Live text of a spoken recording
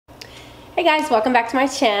Hey guys, welcome back to my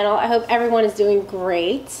channel. I hope everyone is doing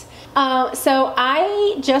great. So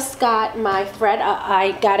I just got my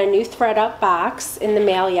I got a new ThredUp box in the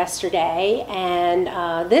mail yesterday, and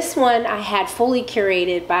this one I had fully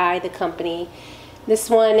curated by the company. This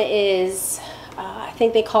one is, I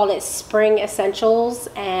think they called it Spring Essentials,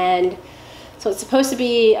 and so it's supposed to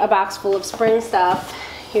be a box full of spring stuff.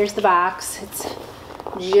 Here's the box. It's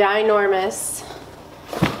ginormous.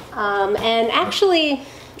 And actually,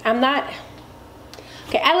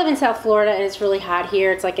 okay, I live in South Florida and it's really hot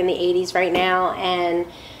here. It's like in the 80s right now, and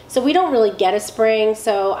so we don't really get a spring,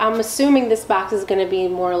 so I'm assuming this box is going to be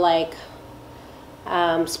more like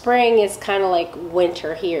spring is kind of like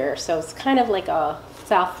winter here, so it's kind of like a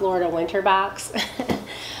South Florida winter box.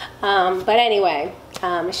 But anyway,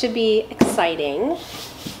 it should be exciting.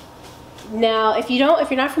 Now, if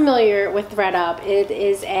you're not familiar with ThredUp, it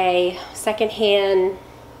is a secondhand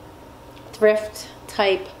thrift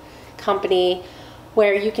type company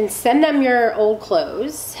where you can send them your old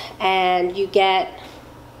clothes and you get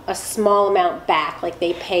a small amount back, like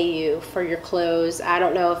they pay you for your clothes. I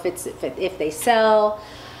don't know if they sell.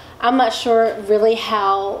 I'm not sure really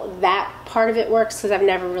how that part of it works because I've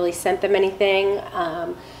never really sent them anything.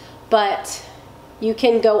 But you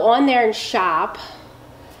can go on there and shop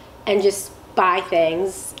and just buy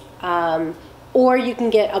things. Or you can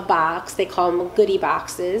get a box. They call them Goody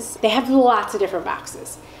boxes. They have lots of different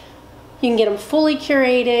boxes. You can get them fully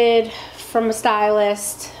curated from a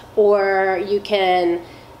stylist, or you can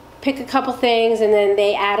pick a couple things and then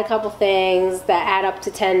they add a couple things that add up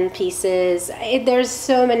to 10 pieces. There's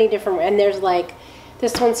so many different, and there's like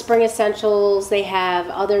this one, Spring Essentials. They have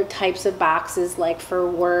other types of boxes like for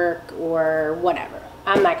work or whatever.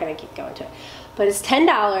 I'm not going to keep going to it. But it's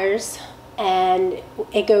 $10, and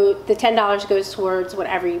the $10 goes towards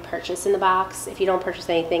whatever you purchase in the box. If you don't purchase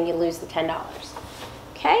anything, you lose the $10.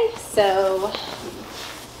 Okay, so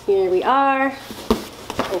here we are.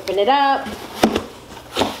 Open it up.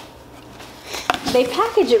 They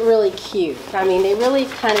package it really cute. I mean, they really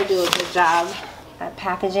kind of do a good job at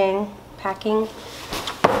packing.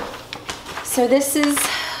 So this is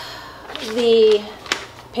the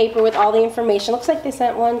paper with all the information. Looks like they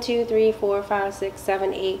sent 1, 2, 3, 4, 5, 6,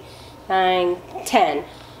 7, 8, 9, 10.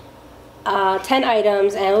 10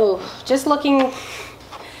 items, and ooh, just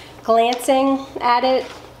glancing at it,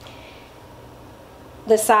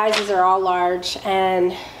 the sizes are all large,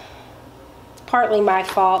 and it's partly my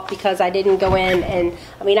fault because I didn't go in and,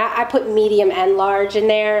 I mean, I put medium and large in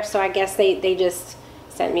there, so I guess they just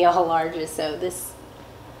sent me all larges. So this,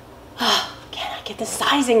 can I get the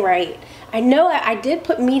sizing right? I know I did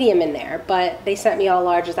put medium in there, but they sent me all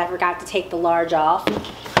larges. I forgot to take the large off.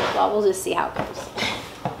 Well, we'll just see how it goes.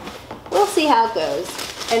 We'll see how it goes.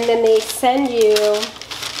 And then they send you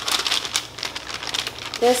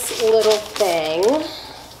this little thing.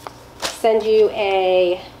 Send you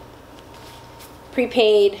a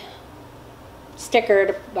prepaid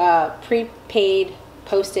sticker, prepaid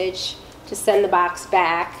postage to send the box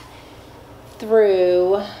back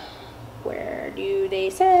through, where do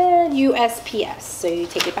they send? USPS. So you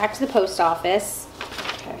take it back to the post office.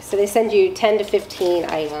 Okay, so they send you 10 to 15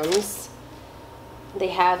 items. They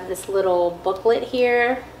have this little booklet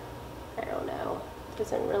here. I don't know. It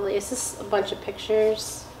doesn't really, it's just a bunch of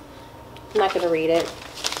pictures. I'm not going to read it.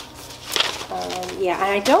 Yeah,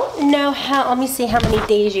 and I don't know how, let me see how many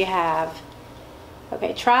days you have.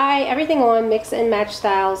 Okay, try everything on, mix and match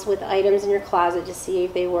styles with items in your closet to see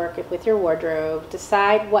if they work with your wardrobe.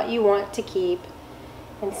 Decide what you want to keep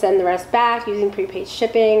and send the rest back using prepaid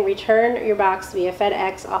shipping. Return your box via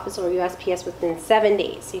FedEx, office, or USPS within 7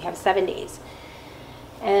 days. So you have 7 days.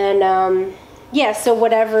 And yeah, so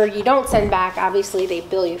whatever you don't send back, obviously they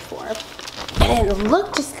bill you for. And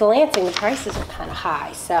look, just glancing, the prices are kind of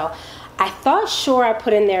high. So I thought sure I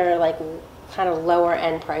put in there like kind of lower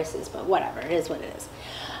end prices, but whatever, it is what it is.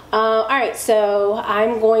 Alright, so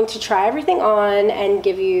I'm going to try everything on and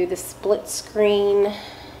give you the split screen,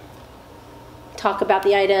 talk about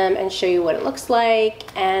the item and show you what it looks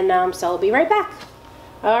like, and so I'll be right back.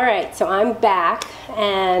 Alright, so I'm back,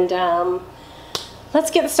 and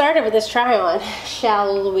let's get started with this try on,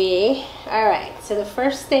 shall we? Alright, so the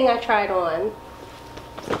first thing I tried on,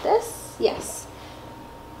 is it this? Yes.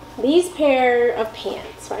 These pair of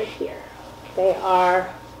pants right here. They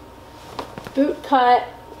are boot cut.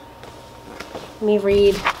 Let me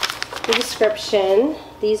read the description.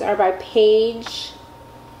 These are by Paige,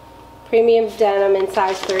 premium denim in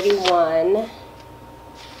size 31.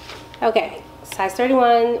 Okay, size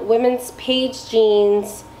 31, women's Paige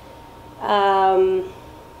jeans. Well,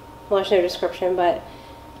 there's no description, but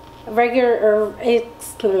regular, or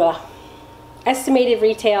it's estimated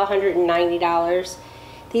retail $190.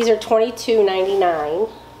 These are $22.99.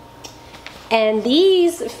 And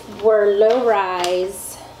these were low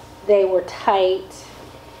rise. They were tight.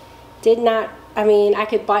 Did not, I mean, I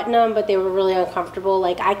could button them, but they were really uncomfortable.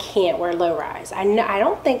 Like, I can't wear low rise. I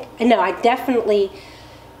don't think, no, I definitely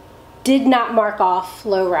did not mark off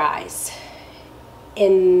low rise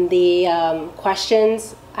in the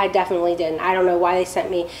questions. I definitely didn't. I don't know why they sent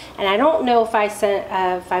me, and I don't know if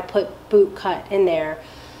I put boot cut in there.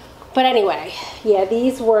 But anyway, yeah,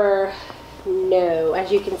 these were no.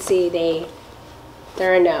 As you can see,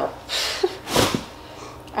 they're a no.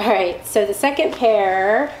 All right, so the second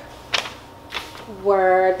pair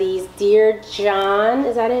were these Dear John,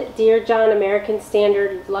 is that it? Dear John American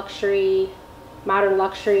Standard Luxury, Modern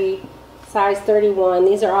Luxury, size 31.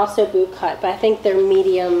 These are also boot cut, but I think they're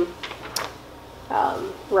medium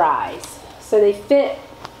rise. So they fit,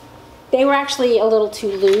 they were actually a little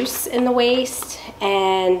too loose in the waist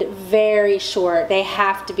and very short. They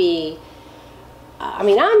have to be, I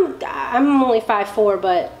mean, I'm only 5'4",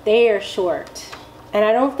 but they are short. And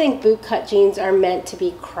I don't think boot cut jeans are meant to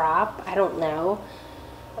be crop. I don't know.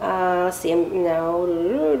 Let's see, no.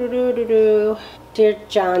 Dear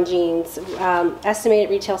John jeans, estimated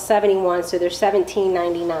retail $71, so they're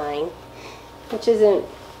 $17.99, which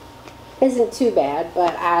isn't too bad,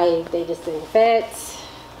 but they just didn't fit.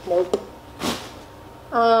 Nope.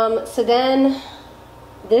 So then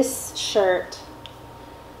this shirt,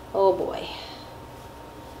 oh boy.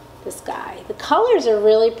 This guy. The colors are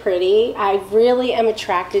really pretty. I really am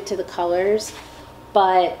attracted to the colors,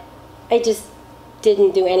 but it just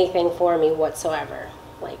didn't do anything for me whatsoever.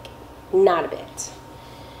 Like, not a bit.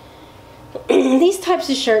 These types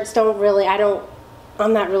of shirts don't really,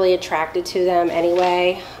 I'm not really attracted to them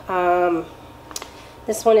anyway.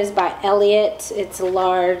 This one is by Elliot. It's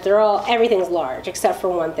large. Everything's large except for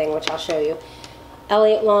one thing, which I'll show you.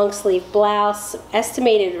 Elliot long sleeve blouse,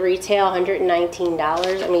 estimated retail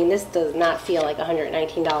 $119. I mean, this does not feel like a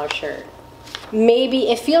 $119 shirt. Maybe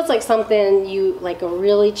it feels like something like a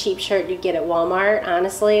really cheap shirt you'd get at Walmart,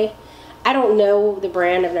 honestly. I don't know the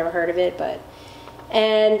brand, I've never heard of it,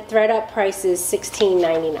 and ThredUp price is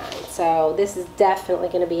 $16.99. So this is definitely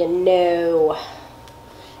going to be a no.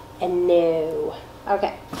 A no.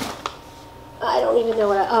 Okay. I don't even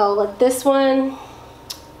know oh, look, this one.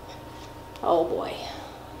 Oh boy,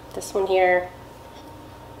 this one here,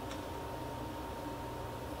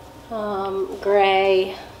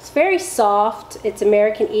 gray. It's very soft. It's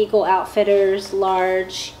American Eagle Outfitters,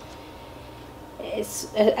 large.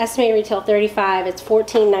 It's estimated retail $35. It's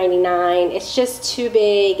 $14.99. It's just too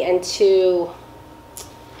big and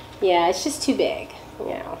yeah, it's just too big,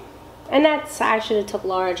 you know. And I should have took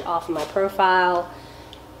large off of my profile,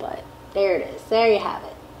 but there it is. There you have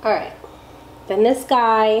it. All right. Then this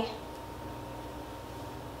guy.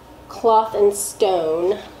 Cloth and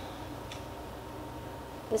Stone.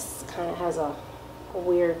 This kind of has a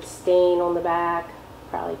weird stain on the back.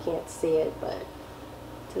 Probably can't see it, but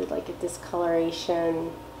it's like a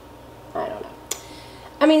discoloration. I don't know.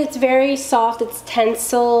 I mean, it's very soft. It's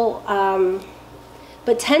Tencel,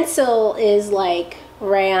 but Tencel is like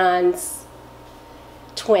rayon's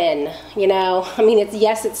twin, you know. I mean,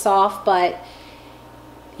 yes, it's soft, but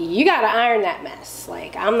you gotta iron that mess.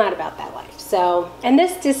 Like, I'm not about that life. So, and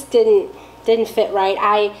this just didn't fit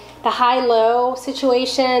right. The high-low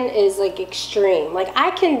situation is like extreme. Like,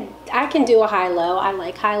 I can do a high-low. I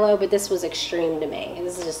like high-low, but this was extreme to me.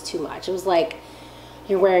 This is just too much. It was like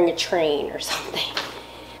you're wearing a train or something.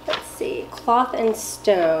 Let's see, Cloth and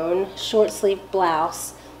Stone, short sleeve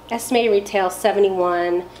blouse, estimated retail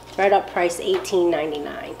 $71, ThredUp price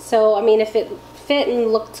 $18.99. So, I mean, if it fit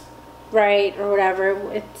and looked right or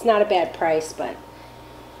whatever, it's not a bad price, but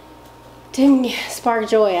didn't spark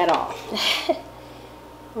joy at all.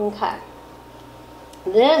 Okay,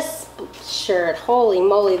 this shirt, holy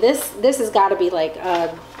moly, this has got to be like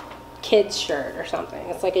a kid's shirt or something.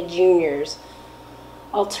 It's like a junior's.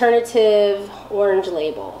 Alternative orange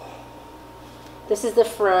label. This is the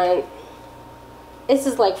front. This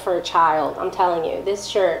is like for a child, I'm telling you. This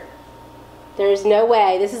shirt, there's no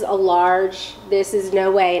way. This is a large. This is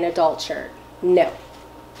no way an adult shirt. No.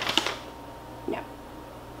 No.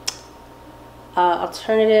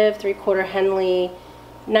 Alternative 3/4 Henley,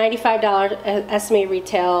 $95 estimated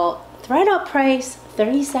retail. ThredUp price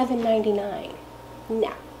 $37.99.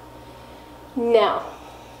 No. No.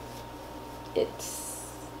 It's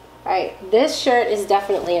alright. This shirt is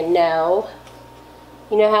definitely a no.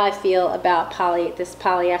 You know how I feel about this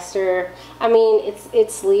polyester. I mean,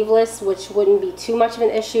 it's sleeveless, which wouldn't be too much of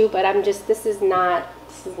an issue, but I'm just, this is not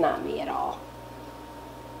me at all.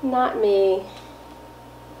 Not me.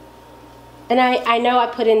 And I know I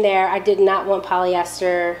put in there, I did not want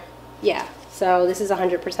polyester. Yeah, so this is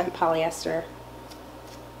 100% polyester.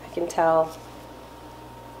 I can tell.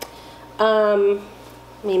 Let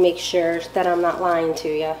me make sure that I'm not lying to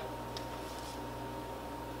you.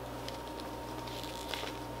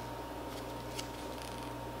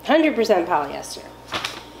 %100% polyester.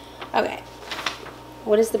 Okay.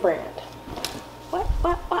 What is the brand? What?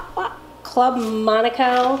 Club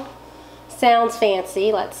Monaco. Sounds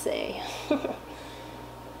fancy. Let's see.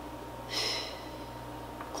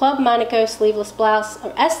 Club Monaco sleeveless blouse.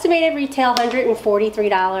 Estimated retail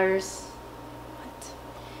 $143. What?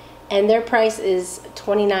 And their price is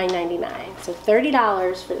 $29.99. So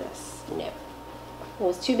 $30 for this. No. It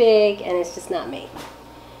was too big and it's just not me.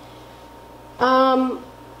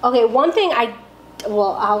 Okay, one thing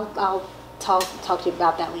I'll talk to you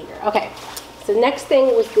about that later. Okay, so next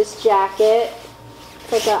thing was this jacket.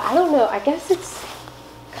 It's like I don't know, I guess it's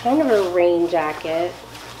kind of a rain jacket.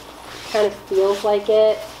 Kind of feels like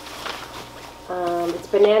it. It's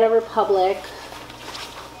Banana Republic,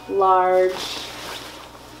 large.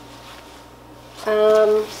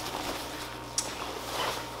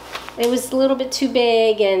 It was a little bit too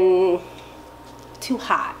big and too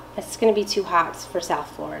hot. It's going to be too hot for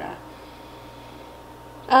South Florida.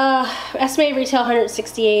 Estimated retail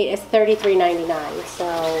 $168. It's $33.99.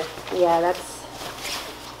 So yeah,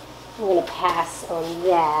 I'm going to pass on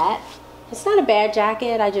that. It's not a bad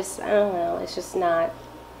jacket. I don't know. It's just not.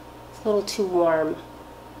 It's a little too warm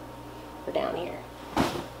for down here.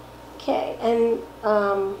 Okay, and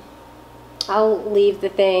I'll leave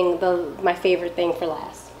my favorite thing for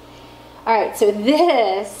last. All right, so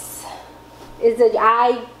this is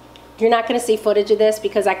you're not going to see footage of this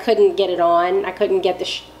because I couldn't get it on. I couldn't get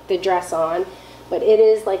the dress on. But it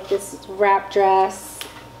is like this wrap dress.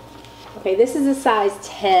 Okay, this is a size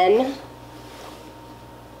 10.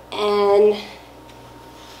 And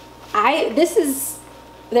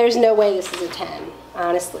there's no way this is a 10,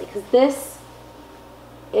 honestly. Because this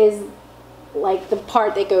is like the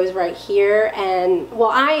part that goes right here. And, well,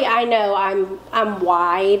 I know I'm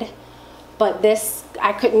wide. But this,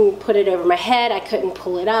 I couldn't put it over my head. I couldn't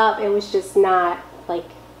pull it up. It was just not, like,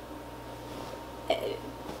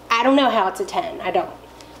 I don't know how it's a 10. I don't.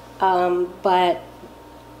 But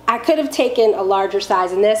I could have taken a larger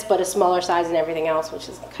size in this, but a smaller size in everything else, which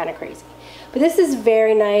is kind of crazy. But this is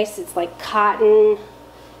very nice. It's like cotton.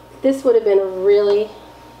 This would have been a really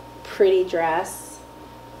pretty dress.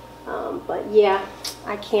 But yeah,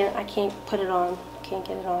 I can't put it on. Can't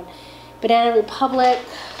get it on. Banana Republic.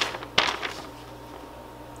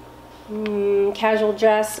 Casual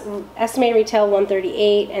dress, estimated retail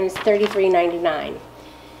 $138 and it's $33.99.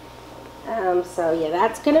 So yeah,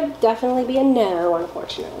 that's gonna definitely be a no,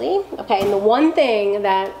 unfortunately. Okay, and the one thing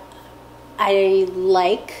that I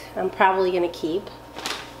like, I'm probably gonna keep,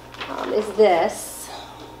 is this.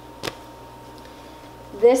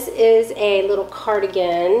 This is a little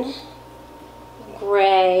cardigan,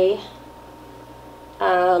 gray.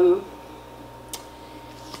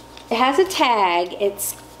 It has a tag.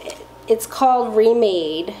 It's called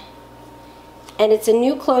Remade, and it's a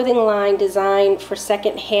new clothing line designed for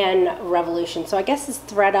second-hand revolution. So I guess it's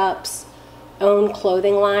ThredUp's own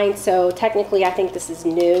clothing line. So technically, I think this is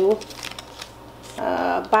new.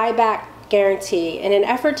 Buyback guarantee. In an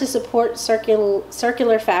effort to support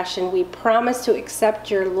circular fashion, we promise to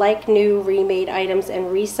accept your like-new remade items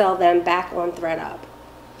and resell them back on ThredUp.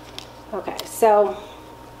 Okay, so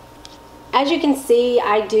as you can see,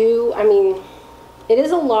 it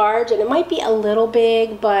is a large, and it might be a little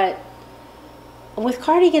big, but with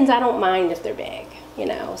cardigans, I don't mind if they're big, you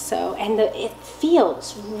know. So, and it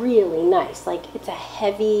feels really nice. Like, it's a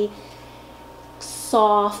heavy,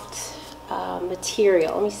 soft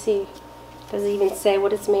material. Let me see. Does it even say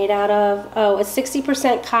what it's made out of? Oh, it's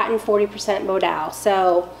 60% cotton, 40% modal.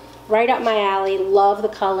 So, right up my alley. Love the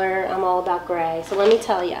color. I'm all about gray. So, let me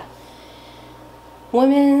tell you.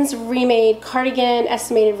 Women's remade cardigan,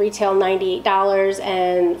 estimated retail $98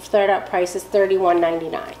 and ThredUp price is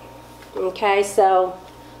 $31.99. Okay, so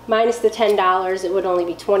minus the $10, it would only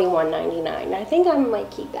be $21.99. I think I might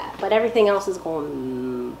keep that, but everything else is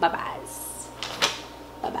going bye-byes.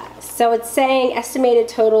 Bye-byes. So it's saying estimated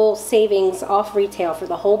total savings off retail for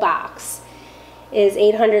the whole box is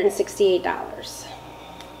 $868.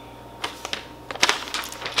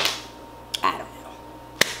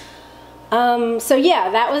 So yeah,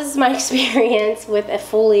 that was my experience with a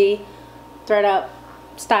fully ThredUp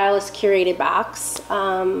stylist curated box.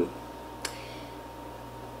 I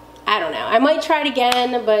don't know. I might try it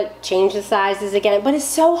again, but change the sizes again. But it's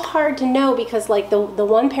so hard to know because like the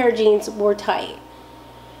one pair of jeans were tight.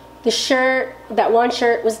 the shirt, that one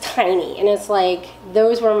shirt was tiny, and it's like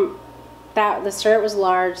those were, that the shirt was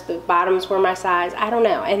large, the bottoms were my size, I don't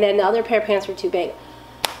know, and then the other pair of pants were too big.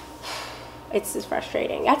 It's just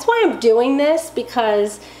frustrating. That's why I'm doing this,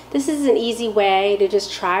 because this is an easy way to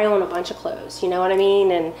just try on a bunch of clothes, you know what I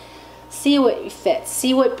mean, and see what fits,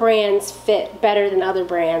 see what brands fit better than other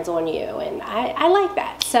brands on you, and I like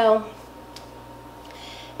that. So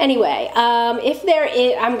anyway, if there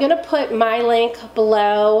is, I'm gonna put my link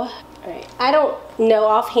below. All right. I don't know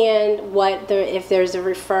offhand what if there's a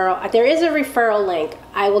referral. There is a referral link.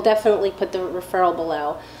 I will definitely put the referral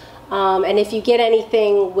below. And if you get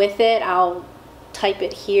anything with it, I'll type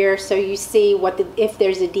it here so you see if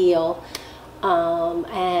there's a deal.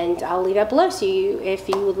 And I'll leave that below. So if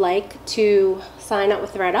you would like to sign up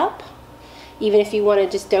with ThredUp, even if you want to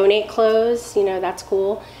just donate clothes, you know, that's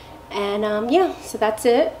cool. And yeah, so that's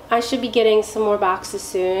it. I should be getting some more boxes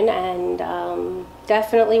soon, and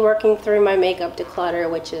definitely working through my makeup declutter,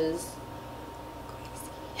 which is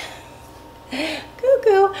crazy.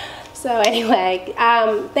 Cuckoo. So anyway,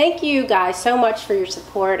 thank you guys so much for your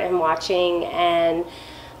support and watching, and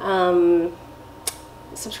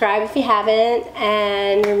subscribe if you haven't,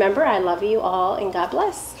 and remember, I love you all, and God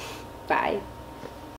bless. Bye.